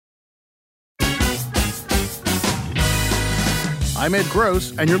I'm Ed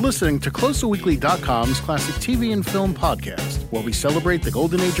Gross, and you're listening to CloserWeekly.com's classic TV and film podcast, where we celebrate the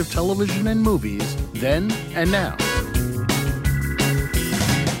golden age of television and movies, then and now.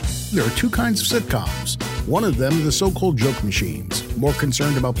 There are two kinds of sitcoms. One of them are the so-called joke machines, more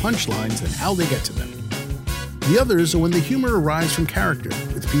concerned about punchlines and how they get to them. The others are when the humor arrives from character,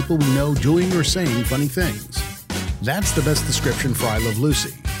 with people we know doing or saying funny things. That's the best description for I Love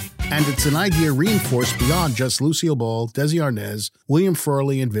Lucy. And it's an idea reinforced beyond just Lucille Ball, Desi Arnaz, William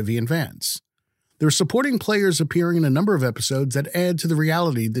Furley, and Vivian Vance. There are supporting players appearing in a number of episodes that add to the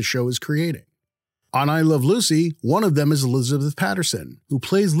reality the show is creating. On I Love Lucy, one of them is Elizabeth Patterson, who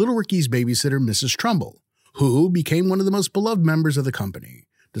plays Little Ricky's babysitter, Mrs. Trumbull, who became one of the most beloved members of the company,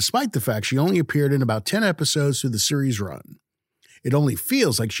 despite the fact she only appeared in about 10 episodes through the series run. It only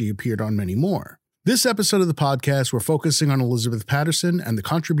feels like she appeared on many more. This episode of the podcast, we're focusing on Elizabeth Patterson and the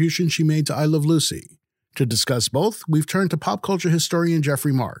contribution she made to I Love Lucy. To discuss both, we've turned to pop culture historian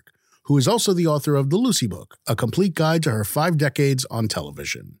Geoffrey Mark, who is also the author of The Lucy Book, a complete guide to her 5 decades on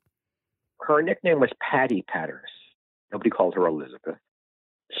television. Her nickname was Patty Patterson. Nobody called her Elizabeth.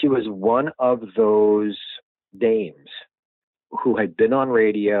 She was one of those dames who had been on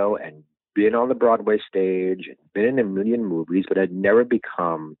radio and been on the Broadway stage and been in a million movies, but had never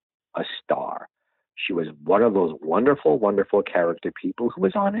become a star. She was one of those wonderful, wonderful character people who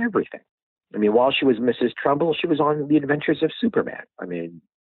was on everything. I mean, while she was Mrs. Trumbull, she was on The Adventures of Superman. I mean,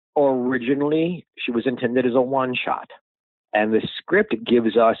 originally, she was intended as a one-shot. And the script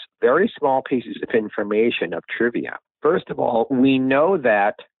gives us very small pieces of information, of trivia. First of all, we know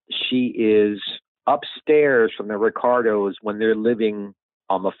that she is upstairs from the Ricardos when they're living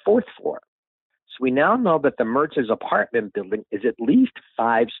on the 4th floor. So we now know that the Mertz's apartment building is at least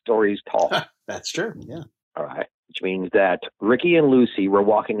 5 stories tall. That's true, yeah. All right. Which means that Ricky and Lucy were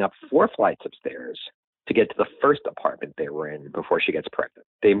walking up 4 flights of stairs to get to the first apartment they were in before she gets pregnant.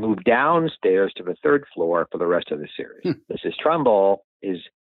 They move downstairs to the 3rd floor for the rest of the series. Mrs. Trumbull is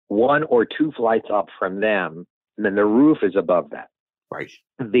 1 or 2 flights up from them, and then the roof is above that. Right.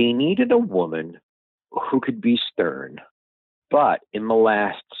 They needed a woman who could be stern, but in the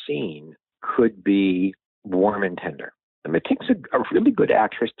last scene could be warm and tender. And it takes a really good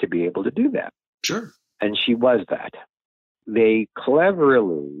actress to be able to do that. Sure. And she was that. They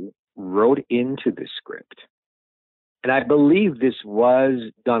cleverly wrote into the script, and I believe this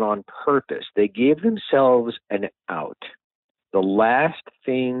was done on purpose. They gave themselves an out. The last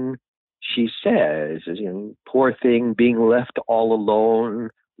thing she says is, poor thing, being left all alone,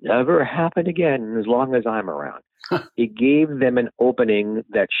 never happen again as long as I'm around. It gave them an opening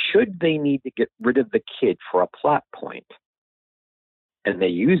that should they need to get rid of the kid for a plot point, and they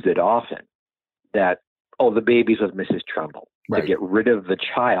used it often, that, the baby's with Mrs. Trumbull, right, to get rid of the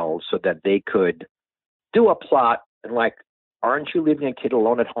child so that they could do a plot and aren't you leaving a kid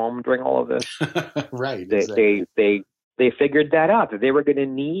alone at home during all of this? Right. They figured that out, that they were going to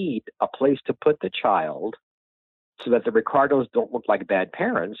need a place to put the child so that the Ricardos don't look like bad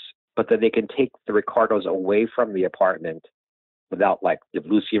parents, but that they can take the Ricardos away from the apartment without, if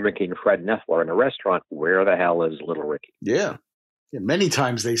Lucy, Ricky, and Fred and Ethel are in a restaurant, where the hell is little Ricky? Yeah. Many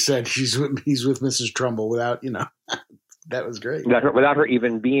times they said he's with Mrs. Trumbull without, that was great. Without her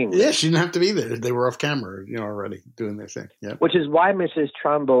even being there. Yeah, she didn't have to be there. They were off camera, already doing their thing. Yeah. Which is why Mrs.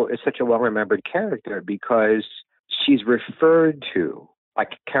 Trumbull is such a well-remembered character, because she's referred to, like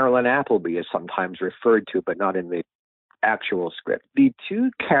Carolyn Appleby is sometimes referred to, but not in the actual script. The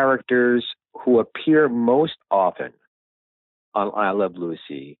 2 characters who appear most often on I Love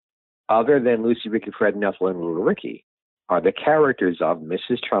Lucy, other than Lucy, Ricky, Fred, and Ethel, and Little Ricky, are the characters of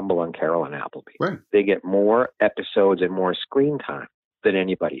Mrs. Trumbull and Carolyn Appleby. Right. They get more episodes and more screen time than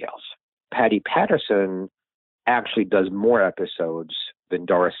anybody else. Patty Patterson actually does more episodes than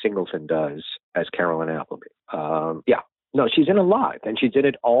Doris Singleton does as Carolyn Appleby. No, she's in a lot, and she's in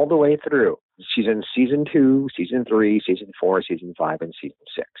it all the way through. She's in season 2, season 3, season 4, season 5, and season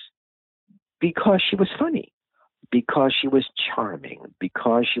 6. Because she was funny, because she was charming,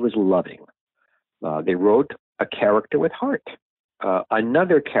 because she was loving. They wrote a character with heart.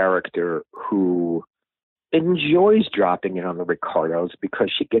 Another character who enjoys dropping in on the Ricardos because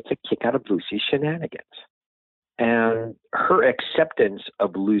she gets a kick out of Lucy's shenanigans. And her acceptance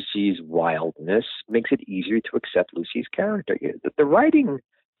of Lucy's wildness makes it easier to accept Lucy's character. The writing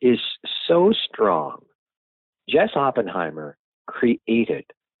is so strong. Jess Oppenheimer created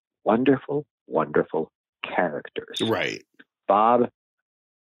wonderful, wonderful characters. Right. Bob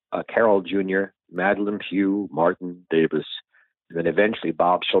Carroll Jr., Madeline Pugh, Martin Davis, and then eventually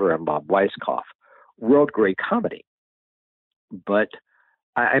Bob Schiller and Bob Weisskopf wrote great comedy. But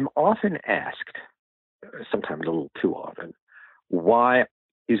I'm often asked, sometimes a little too often, Why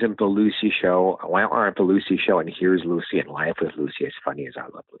isn't the Lucy show? Why aren't the Lucy show and Here's Lucy and Life with Lucy as funny as I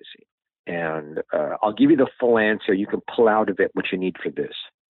Love Lucy? And I'll give you the full answer. You can pull out of it what you need for this.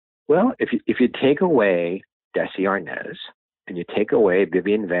 Well, if you take away Desi Arnaz and you take away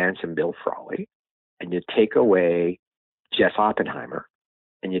Vivian Vance and Bill Frawley and you take away Jess Oppenheimer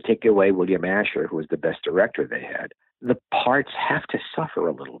and you take away William Asher, who was the best director they had, the parts have to suffer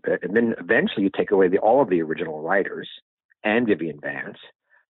a little bit. And then eventually you take away all of the original writers and Vivian Vance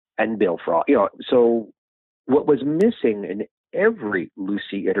and Bill Frawley. So what was missing in every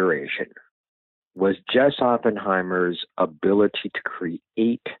Lucy iteration was Jess Oppenheimer's ability to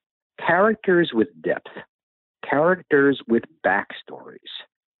create characters with depth, characters with backstories,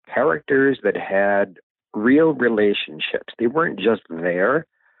 characters that had real relationships. They weren't just there.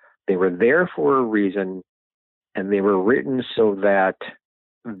 They were there for a reason, and they were written so that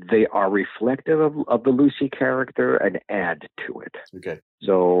they are reflective of the Lucy character and add to it. Okay.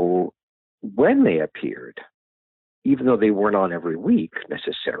 So when they appeared, even though they weren't on every week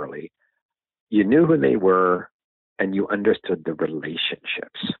necessarily, you knew who they were and you understood the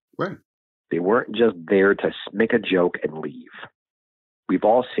relationships. Right. They weren't just there to make a joke and leave. We've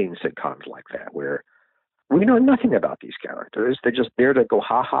all seen sitcoms like that where we know nothing about these characters. They're just there to go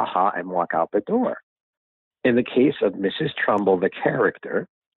ha, ha, ha, and walk out the door. In the case of Mrs. Trumbull, the character,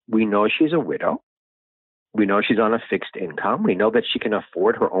 we know she's a widow. We know she's on a fixed income. We know that she can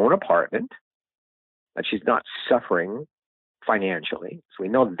afford her own apartment, that she's not suffering financially. So we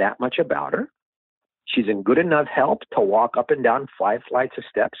know that much about her. She's in good enough health to walk up and down 5 flights of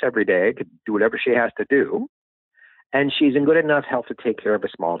steps every day to do whatever she has to do. And she's in good enough health to take care of a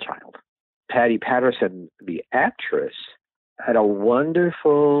small child. Patty Patterson, the actress, had a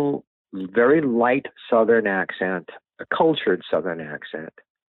wonderful, very light Southern accent, a cultured Southern accent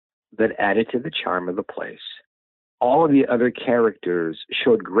that added to the charm of the place. All of the other characters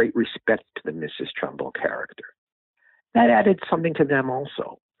showed great respect to the Mrs. Trumbull character. That added something to them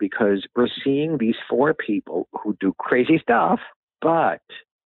also, because we're seeing these 4 people who do crazy stuff, but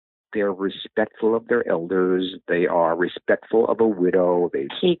they're respectful of their elders. They are respectful of a widow. They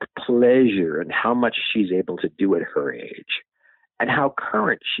take pleasure in how much she's able to do at her age and how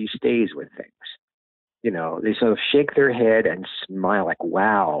current she stays with things. They sort of shake their head and smile like,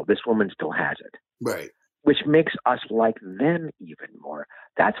 wow, this woman still has it. Right. Which makes us like them even more.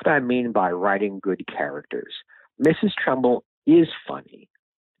 That's what I mean by writing good characters. Mrs. Trumbull is funny,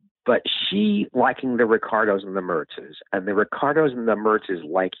 but she liking the Ricardos and the Mertzes, and the Ricardos and the Mertzes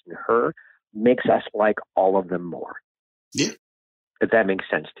liking her, makes us like all of them more. Yeah. If that makes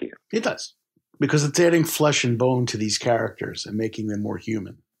sense to you. It does. Because it's adding flesh and bone to these characters and making them more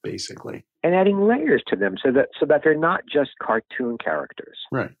human, basically. And adding layers to them so that they're not just cartoon characters.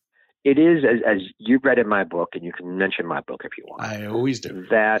 Right. It is, as you've read in my book, and you can mention my book if you want. I always do.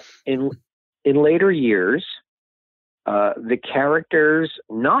 That in later years, the characters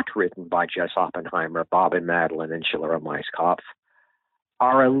not written by Jess Oppenheimer, Bob and Madeline, and Schiller and Weisskopf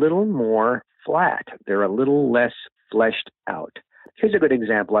are a little more flat. They're a little less fleshed out. Here's a good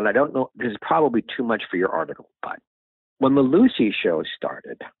example, and I don't know, this is probably too much for your article, but when the Lucy show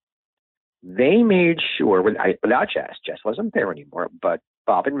started, they made sure, without Jess wasn't there anymore, but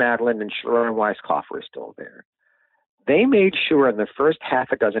Bob and Madeline and Schiller and Weisskopf were still there. They made sure in the first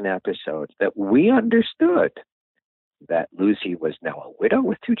half a dozen episodes that we understood that Lucy was now a widow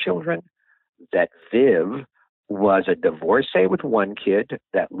with 2 children, that Viv was a divorcee with 1 kid,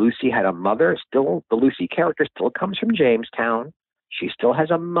 that Lucy had a mother, still, the Lucy character still comes from Jamestown. She still has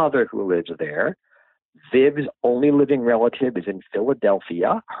a mother who lives there. Viv's only living relative is in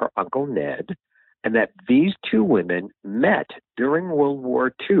Philadelphia, her Uncle Ned, and that these 2 women met during World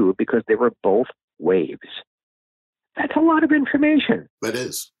War II because they were both waves. That's a lot of information. That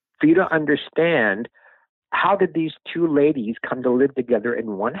is. For you to understand, how did these 2 ladies come to live together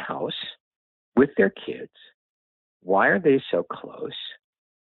in one house with their kids? Why are they so close?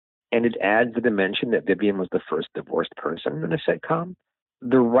 And it adds the dimension that Vivian was the first divorced person in a sitcom.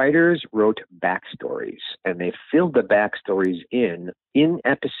 The writers wrote backstories, and they filled the backstories in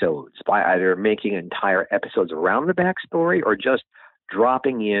episodes by either making entire episodes around the backstory or just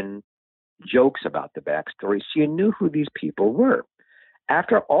dropping in jokes about the backstory so you knew who these people were.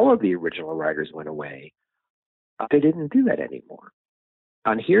 After all of the original writers went away, they didn't do that anymore.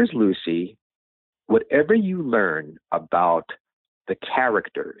 On Here's Lucy, whatever you learn about the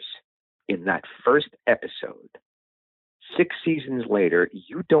characters in that first episode, 6 seasons later,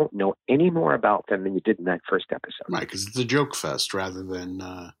 you don't know any more about them than you did in that first episode. Right, because it's a joke fest rather than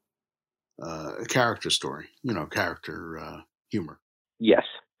a character story, character humor. Yes.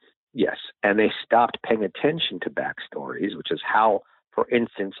 Yes. And they stopped paying attention to backstories, which is how, for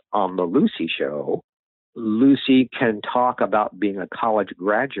instance, on the Lucy show, Lucy can talk about being a college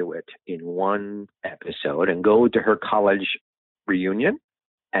graduate in one episode and go to her college reunion,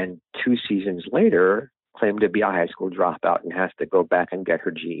 and 2 seasons later claim to be a high school dropout and has to go back and get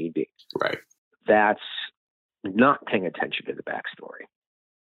her GED. Right. That's not paying attention to the backstory.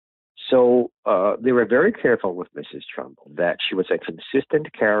 So they were very careful with Mrs. Trumbull that she was a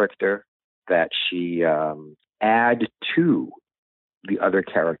consistent character, that she add to the other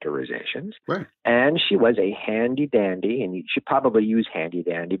characterizations. Right. And she was a handy dandy, and you should probably use handy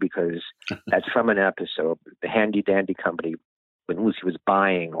dandy because that's from an episode, the handy dandy company, when Lucy was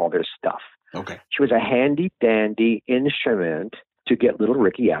buying all their stuff. Okay. She was a handy dandy instrument to get little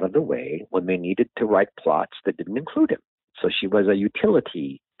Ricky out of the way when they needed to write plots that didn't include him. So she was a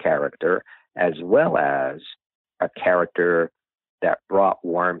utility character as well as a character that brought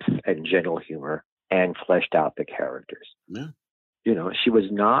warmth and gentle humor and fleshed out the characters. Yeah. You know, she was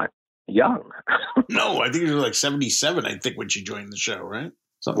not young. No, I think she was like 77, I think, when she joined the show, right?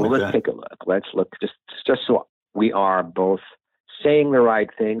 Something well, like let's that. take a look. Let's look just so we are both saying the right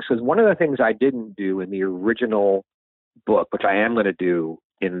things. Because one of the things I didn't do in the original book, which I am going to do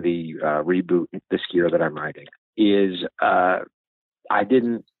in the reboot this year that I'm writing, is I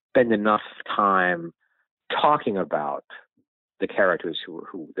didn't spend enough time talking about the characters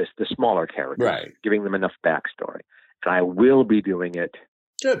who the smaller characters, Right. giving them enough backstory. And I will be doing it.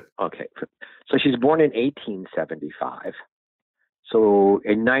 Good. Okay. So she's born in 1875. So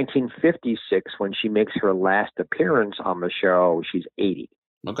in 1956, when she makes her last appearance on the show, she's 80.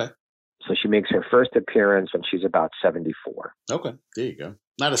 Okay. So she makes her first appearance when she's about 74. Okay. There you go.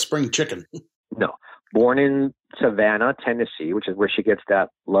 Not a spring chicken. No. Born in Savannah, Tennessee, which is where she gets that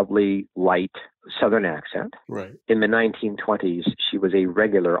lovely, light Southern accent. Right. In the 1920s, she was a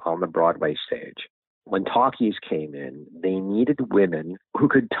regular on the Broadway stage. When talkies came in, they needed women who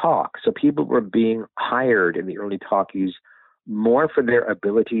could talk. So people were being hired in the early talkies more for their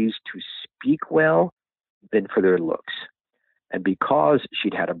abilities to speak well than for their looks. And because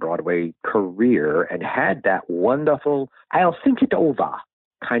she'd had a Broadway career and had that wonderful, I'll think it over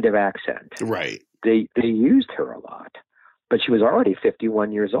kind of accent, Right. they used her a lot. But she was already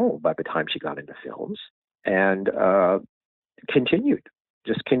 51 years old by the time she got into films, and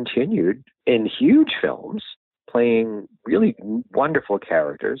continued in huge films, playing really wonderful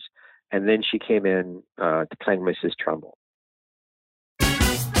characters. And then she came in to playing Mrs. Trumbull.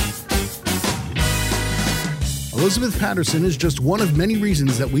 Elizabeth Patterson is just one of many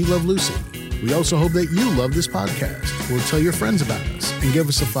reasons that we love Lucy. We also hope that you love this podcast. Or tell your friends about us and give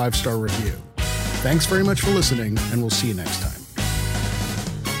us a 5-star review. Thanks very much for listening, and we'll see you next time.